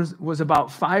there was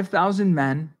about 5,000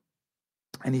 men.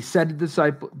 And he said to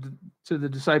the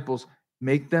disciples,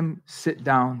 make them sit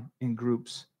down in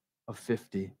groups of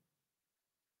 50.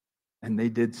 And they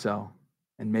did so.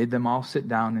 And made them all sit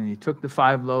down, and he took the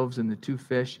 5 loaves and the 2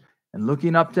 fish, and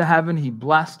looking up to heaven, he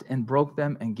blessed and broke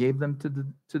them and gave them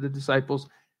to the disciples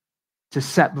to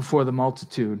set before the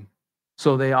multitude.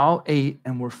 So they all ate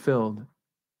and were filled,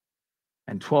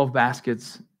 and 12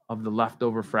 baskets of the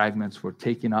leftover fragments were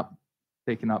taken up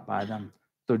by them.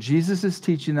 So Jesus is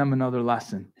teaching them another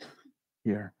lesson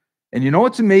here. And you know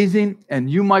what's amazing? And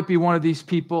you might be one of these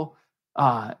people,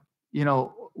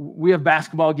 we have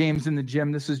basketball games in the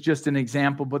gym. This is just an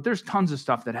example, but there's tons of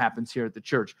stuff that happens here at the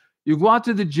church. You go out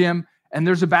to the gym and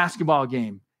there's a basketball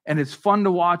game and it's fun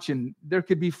to watch, and there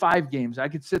could be 5 games. I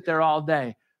could sit there all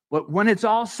day. But when it's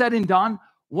all said and done,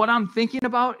 what I'm thinking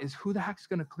about is who the heck's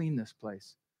going to clean this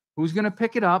place? Who's going to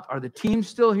pick it up? Are the teams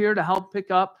still here to help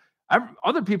pick up?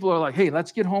 Other people are like, hey,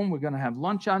 let's get home. We're going to have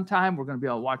lunch on time. We're going to be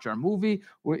able to watch our movie.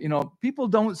 People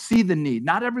don't see the need.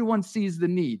 Not everyone sees the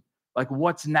need. Like,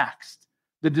 what's next?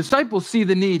 The disciples see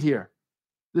the need here.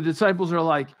 The disciples are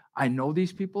like, I know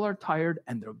these people are tired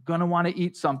and they're going to want to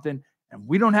eat something, and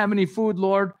we don't have any food,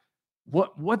 Lord.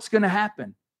 What's going to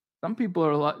happen? Some people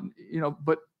are like,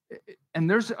 and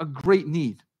there's a great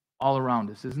need all around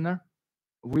us, isn't there?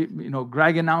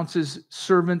 Greg announces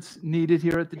servants needed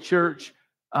here at the church.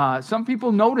 Some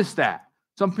people notice that.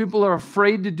 Some people are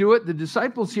afraid to do it. The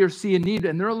disciples here see a need,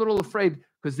 and they're a little afraid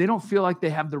because they don't feel like they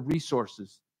have the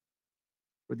resources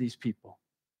for these people.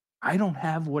 I don't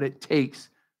have what it takes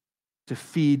to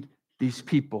feed these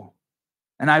people.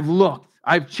 And I've looked,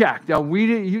 I've checked. Now,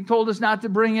 you told us not to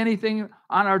bring anything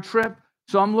on our trip,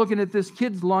 so I'm looking at this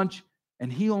kid's lunch,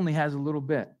 and he only has a little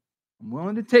bit. I'm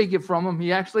willing to take it from him.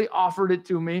 He actually offered it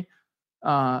to me.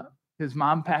 His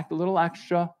mom packed a little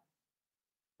extra.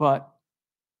 But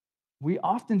we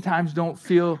oftentimes don't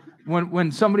feel,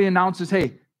 when somebody announces,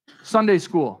 hey, Sunday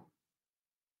school.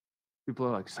 People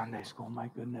are like, Sunday school, my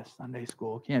goodness, Sunday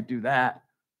school, can't do that.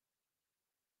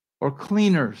 Or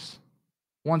cleaners,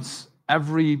 once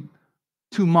every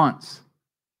 2 months.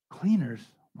 Cleaners,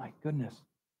 my goodness,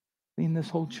 clean this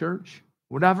whole church,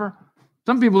 whatever.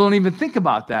 Some people don't even think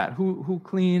about that. Who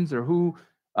cleans or who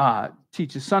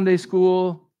teaches Sunday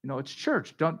school? It's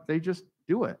church. Don't they just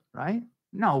do it, right?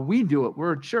 No, we do it.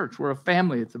 We're a church. We're a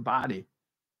family. It's a body.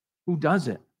 Who does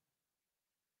it?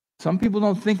 Some people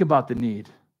don't think about the need.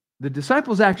 The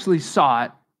disciples actually saw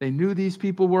it. They knew these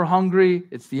people were hungry.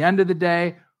 It's the end of the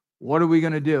day. What are we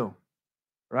going to do?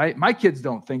 Right? My kids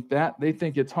don't think that. They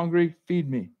think it's hungry, feed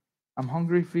me. I'm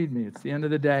hungry, feed me. It's the end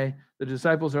of the day. The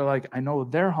disciples are like, I know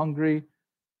they're hungry.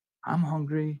 I'm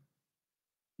hungry.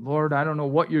 Lord, I don't know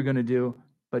what you're going to do.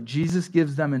 But Jesus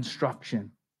gives them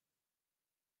instruction.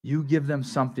 You give them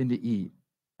something to eat.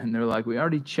 And they're like, we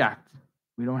already checked.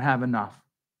 We don't have enough.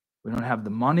 We don't have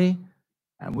the money,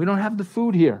 and we don't have the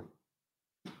food here.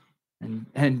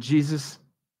 And Jesus,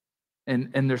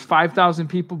 and there's 5,000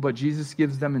 people, but Jesus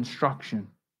gives them instruction.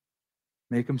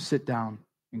 Make them sit down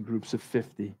in groups of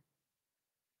 50.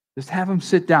 Just have them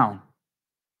sit down.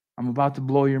 I'm about to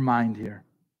blow your mind here.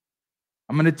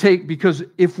 I'm going to because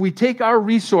if we take our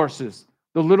resources,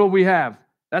 the little we have,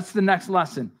 that's the next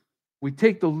lesson. We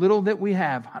take the little that we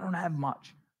have. I don't have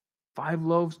much. 5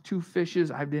 loaves, 2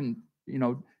 fishes. I didn't,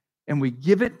 and we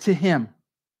give it to him.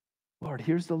 Lord,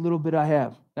 here's the little bit I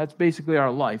have. That's basically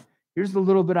our life. Here's the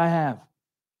little bit I have.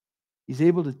 He's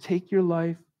able to take your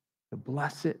life, to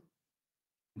bless it,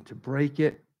 and to break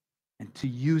it, and to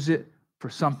use it for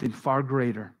something far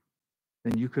greater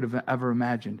than you could have ever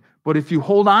imagined. But if you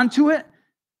hold on to it,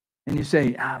 and you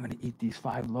say, I'm going to eat these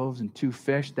 5 loaves and 2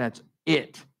 fish, that's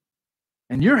it.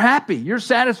 And you're happy, you're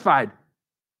satisfied.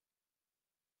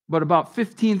 But about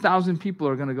 15,000 people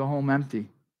are going to go home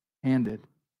empty-handed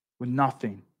with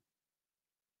nothing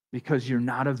because you're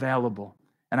not available.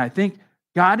 And I think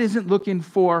God isn't looking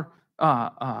for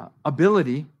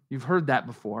ability. You've heard that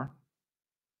before.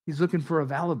 He's looking for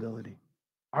availability.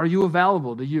 Are you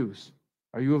available to use?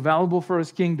 Are you available for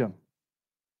his kingdom?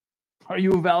 Are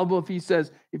you available if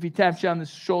he taps you on the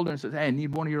shoulder and says, hey, I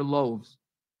need one of your loaves.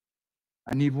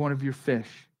 I need one of your fish.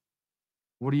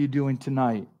 What are you doing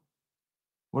tonight?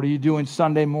 What are you doing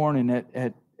Sunday morning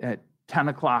at 10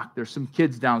 o'clock? There's some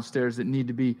kids downstairs that need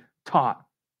to be taught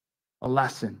a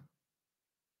lesson.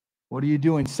 What are you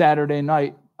doing Saturday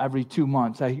night every 2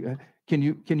 months? Can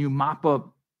you mop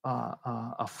up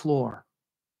a floor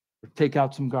or take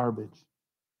out some garbage?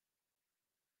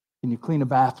 Can you clean a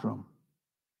bathroom?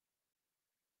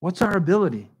 What's our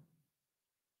ability?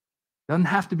 Doesn't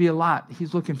have to be a lot.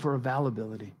 He's looking for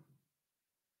availability.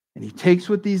 And he takes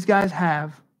what these guys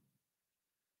have,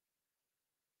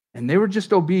 and they were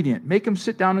just obedient. Make them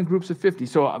sit down in groups of 50.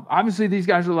 So obviously these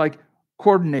guys are like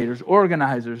coordinators,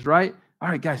 organizers, right? All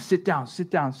right, guys, sit down, sit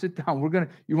down, sit down.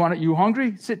 You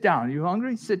hungry? Sit down. You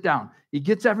hungry? Sit down. They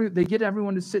get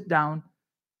everyone to sit down.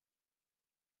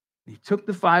 He took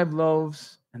the 5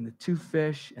 loaves and the 2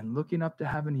 fish, and looking up to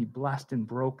heaven, he blessed and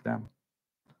broke them.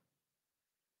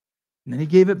 And then he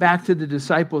gave it back to the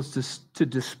disciples to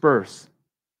disperse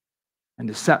and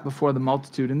to set before the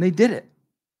multitude, and they did it.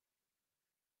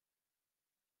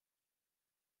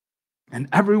 And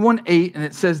everyone ate, and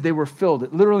it says they were filled.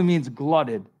 It literally means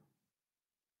glutted,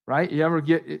 right? You ever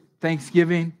get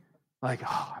Thanksgiving? Like,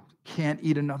 oh, I can't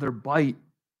eat another bite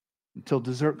until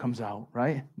dessert comes out,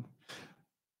 right?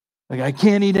 Like, I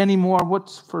can't eat any more.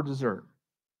 What's for dessert,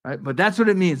 right? But that's what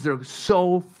it means. They're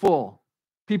so full.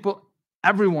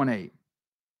 Everyone ate.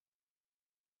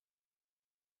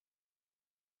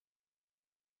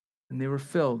 And they were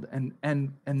filled,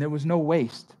 and there was no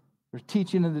waste. They're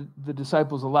teaching the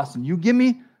disciples a lesson. You give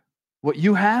me what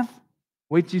you have,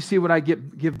 wait till you see what I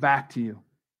give back to you.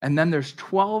 And then there's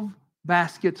 12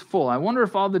 baskets full. I wonder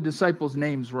if all the disciples'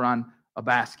 names were on a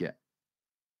basket,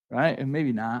 right? And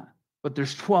maybe not, but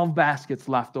there's 12 baskets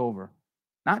left over.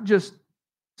 Not just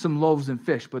some loaves and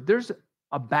fish, but there's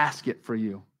a basket for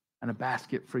you, and a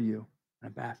basket for you,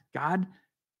 and a basket. God,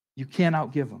 you can't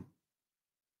outgive them,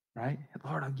 right?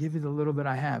 Lord, I'll give you the little bit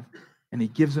I have. And he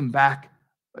gives them back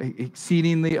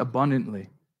exceedingly abundantly.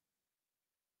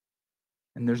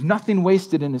 And there's nothing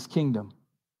wasted in his kingdom,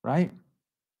 right?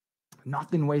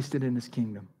 Nothing wasted in his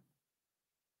kingdom.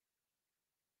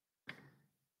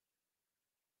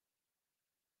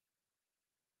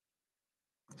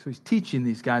 So he's teaching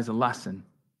these guys a lesson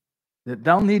that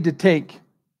they'll need to take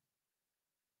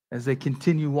as they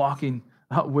continue walking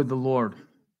with the Lord.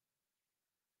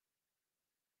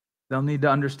 They'll need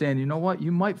to understand, you know what?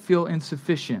 You might feel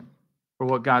insufficient for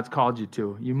what God's called you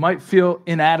to. You might feel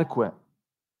inadequate.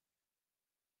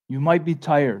 You might be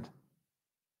tired.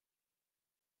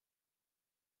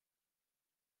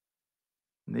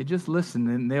 And they just listened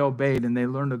and they obeyed and they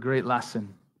learned a great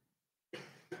lesson.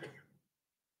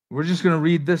 We're just going to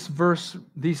read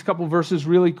these couple verses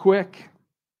really quick.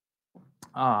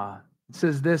 It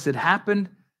says this, it happened,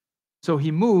 so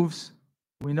he moves.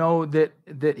 We know that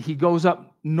he goes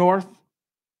up north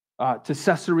to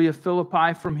Caesarea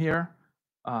Philippi from here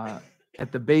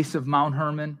at the base of Mount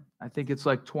Hermon. I think it's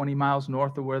like 20 miles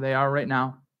north of where they are right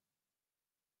now.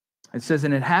 It says,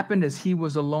 and it happened as he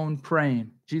was alone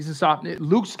praying.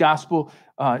 Luke's gospel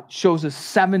shows us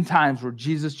 7 times where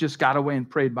Jesus just got away and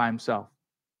prayed by himself.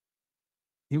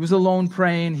 He was alone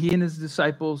praying, he and his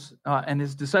disciples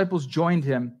joined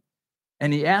him,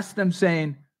 and he asked them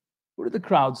saying, who do the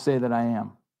crowd say that I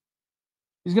am?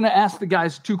 He's going to ask the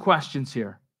guys 2 questions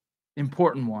here,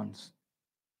 important ones.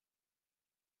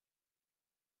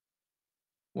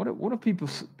 What are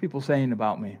people saying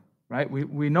about me, right?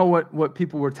 We know what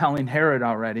people were telling Herod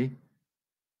already,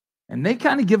 and they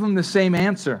kind of give him the same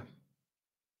answer.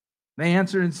 They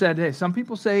answered and said, hey, some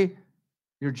people say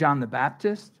you're John the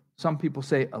Baptist. Some people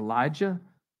say Elijah.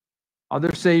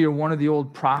 Others say you're one of the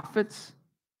old prophets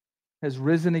has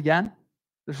risen again.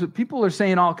 People are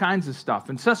saying all kinds of stuff.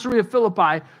 In Caesarea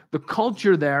Philippi, the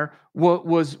culture there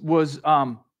was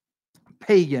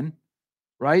pagan,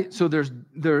 right? So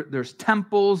there's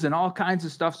temples and all kinds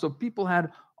of stuff. So people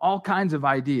had all kinds of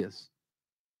ideas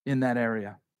in that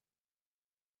area.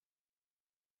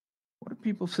 What are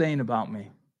people saying about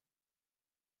me?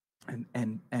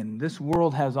 And this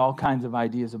world has all kinds of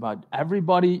ideas about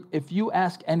everybody. If you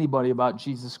ask anybody about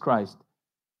Jesus Christ,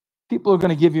 people are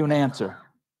going to give you an answer.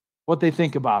 What they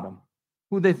think about him,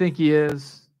 who they think he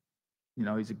is. You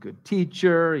know, he's a good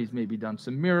teacher. He's maybe done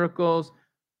some miracles,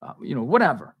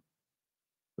 whatever.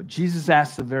 But Jesus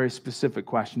asks a very specific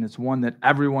question. It's one that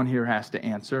everyone here has to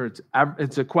answer.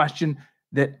 It's a question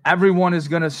that everyone is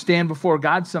going to stand before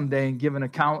God someday and give an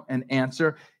account and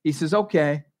answer. He says,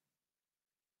 okay,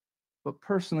 but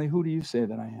personally, who do you say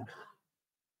that I am?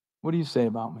 What do you say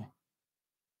about me?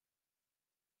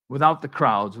 Without the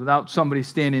crowds, without somebody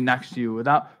standing next to you,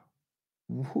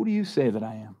 who do you say that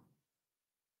I am?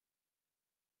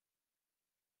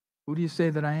 Who do you say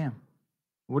that I am?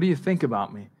 What do you think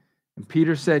about me? And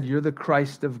Peter said, you're the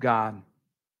Christ of God.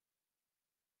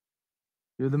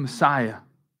 You're the Messiah.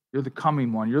 You're the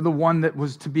coming one. You're the one that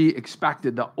was to be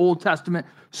expected. The Old Testament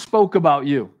spoke about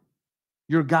you.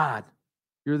 You're God.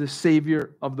 You're the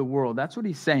Savior of the world. That's what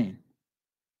he's saying.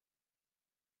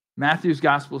 Matthew's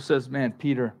gospel says, man,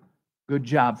 Peter, good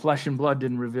job. Flesh and blood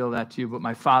didn't reveal that to you, but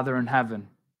my Father in heaven.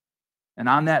 And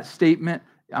on that statement,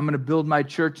 I'm going to build my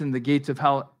church and the gates of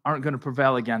hell aren't going to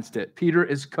prevail against it. Peter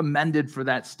is commended for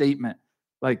that statement.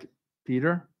 Like,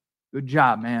 Peter, good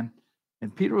job, man.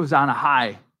 And Peter was on a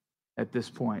high at this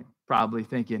point, probably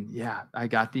thinking, yeah, I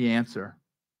got the answer.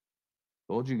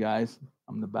 Told you guys,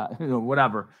 I'm the best,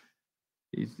 whatever.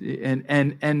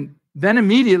 And then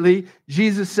immediately,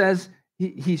 Jesus says,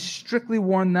 he strictly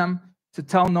warned them to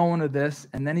tell no one of this.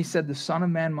 And then he said, the Son of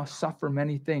Man must suffer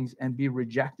many things and be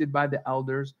rejected by the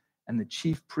elders and the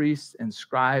chief priests and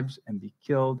scribes and be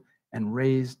killed and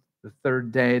raised the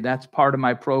third day. That's part of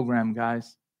my program,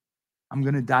 guys. I'm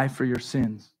going to die for your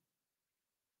sins.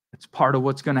 It's part of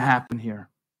what's going to happen here.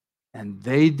 And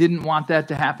they didn't want that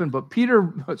to happen, but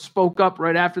Peter spoke up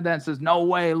right after that and says, no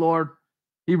way, Lord.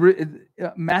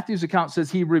 Matthew's account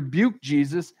says he rebuked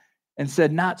Jesus and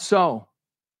said, not so.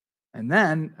 And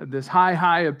then this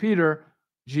high of Peter,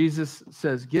 Jesus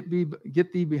says, get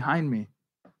thee behind me.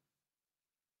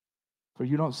 For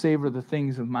you don't savor the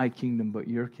things of my kingdom, but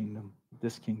your kingdom,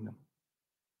 this kingdom.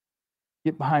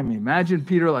 Get behind me. Imagine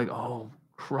Peter like, oh,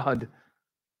 crud.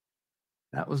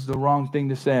 That was the wrong thing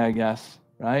to say, I guess,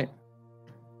 right?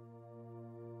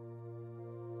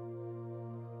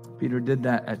 Peter did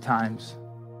that at times.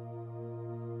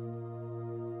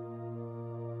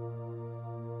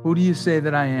 Who do you say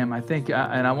that I am? I think,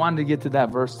 and I wanted to get to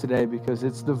that verse today because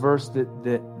it's the verse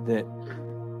that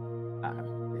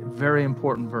very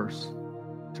important verse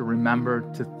to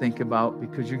remember, to think about,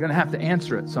 because you're going to have to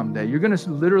answer it someday. You're going to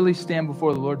literally stand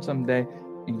before the Lord someday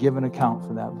and give an account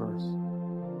for that verse.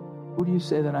 Who do you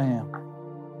say that I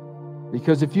am?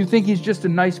 Because if you think he's just a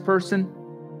nice person,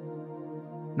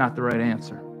 not the right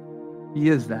answer. He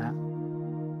is that.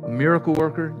 A miracle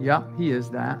worker, yep, he is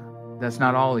that. That's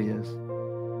not all he is.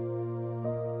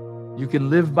 You can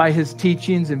live by his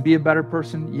teachings and be a better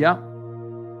person, yep.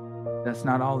 That's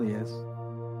not all he is.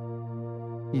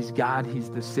 He's God, he's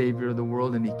the Savior of the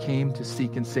world, and he came to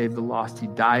seek and save the lost. He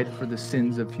died for the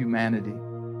sins of humanity.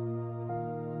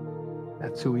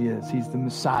 That's who he is. He's the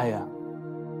Messiah.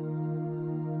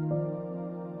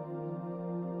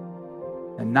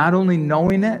 And not only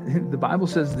knowing it, the Bible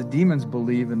says the demons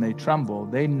believe and they tremble.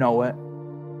 They know it.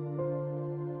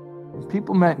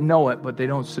 People might know it, but they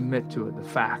don't submit to it, the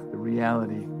fact, the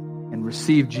reality, and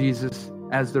receive Jesus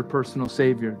as their personal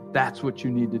Savior. That's what you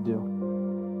need to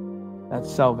do. That's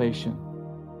salvation.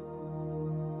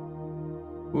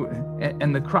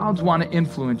 And the crowds want to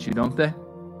influence you, don't they?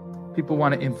 People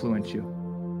want to influence you.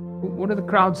 What are the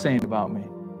crowds saying about me?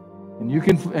 And you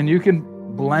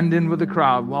can blend in with the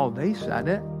crowd. Well, they said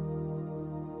it.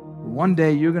 One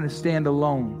day you're going to stand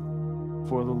alone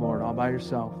for the Lord, all by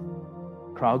yourself.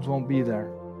 Crowds won't be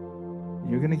there.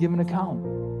 You're going to give an account.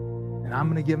 And I'm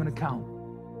going to give an account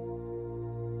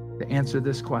to answer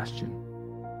this question.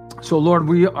 So, Lord,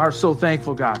 we are so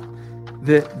thankful, God,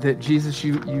 that Jesus,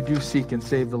 you do seek and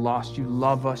save the lost. You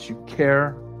love us. You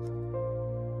care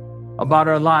about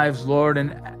our lives, Lord.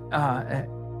 And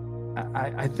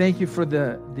I thank you for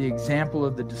the example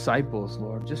of the disciples,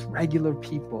 Lord, just regular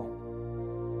people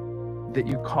that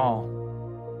you call,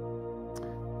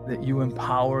 that you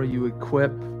empower, you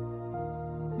equip,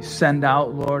 you send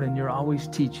out, Lord, and you're always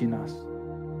teaching us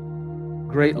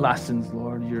great lessons,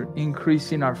 Lord. You're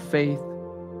increasing our faith,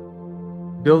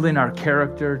 building our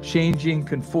character, changing,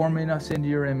 conforming us into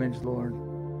your image, Lord.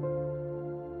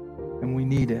 And we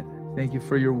need it. Thank you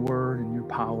for your word and your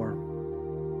power.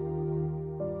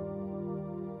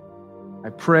 I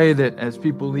pray that as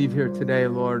people leave here today,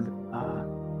 Lord,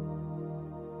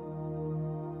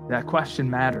 that question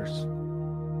matters.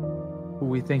 Who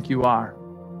we think you are.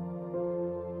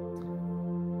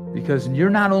 Because you're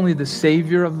not only the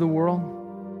Savior of the world,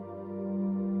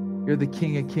 you're the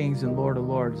King of Kings and Lord of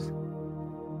Lords.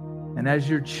 And as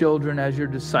your children, as your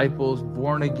disciples,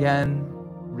 born again,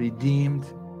 redeemed,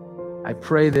 I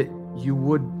pray that you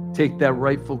would take that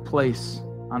rightful place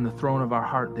on the throne of our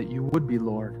heart, that you would be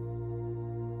Lord.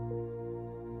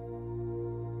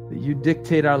 That you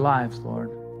dictate our lives, Lord.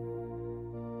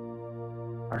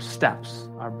 Our steps,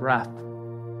 our breath,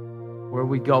 where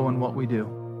we go and what we do.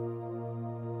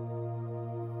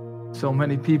 So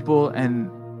many people, and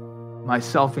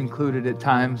myself included at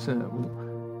times,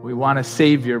 we want a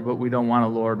Savior, but we don't want a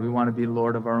Lord. We want to be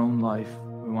Lord of our own life.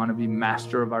 We We want to be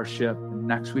master of our ship. And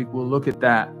next week we'll look at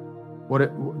that,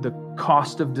 the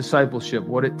cost of discipleship,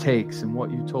 what it takes, and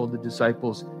what you told the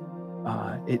disciples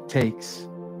it takes.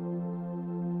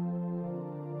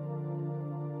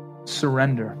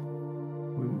 Surrender.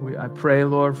 I pray,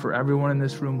 Lord, for everyone in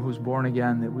this room who's born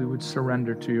again, that we would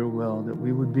surrender to your will, that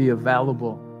we would be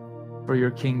available for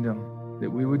your kingdom, that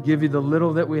we would give you the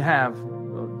little that we have,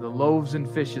 the loaves and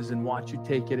fishes, and watch you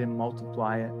take it and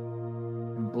multiply it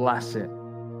and bless it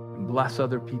and bless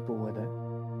other people with it.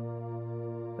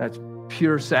 That's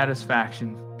pure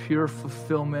satisfaction, pure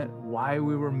fulfillment. Why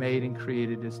we were made and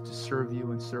created is to serve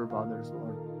you and serve others,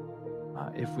 Lord.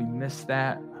 If we miss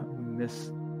that, we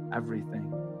miss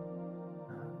everything.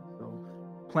 So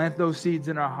plant those seeds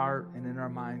in our heart and in our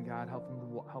mind, God.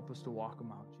 Help us to walk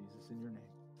them out, Jesus, in your name.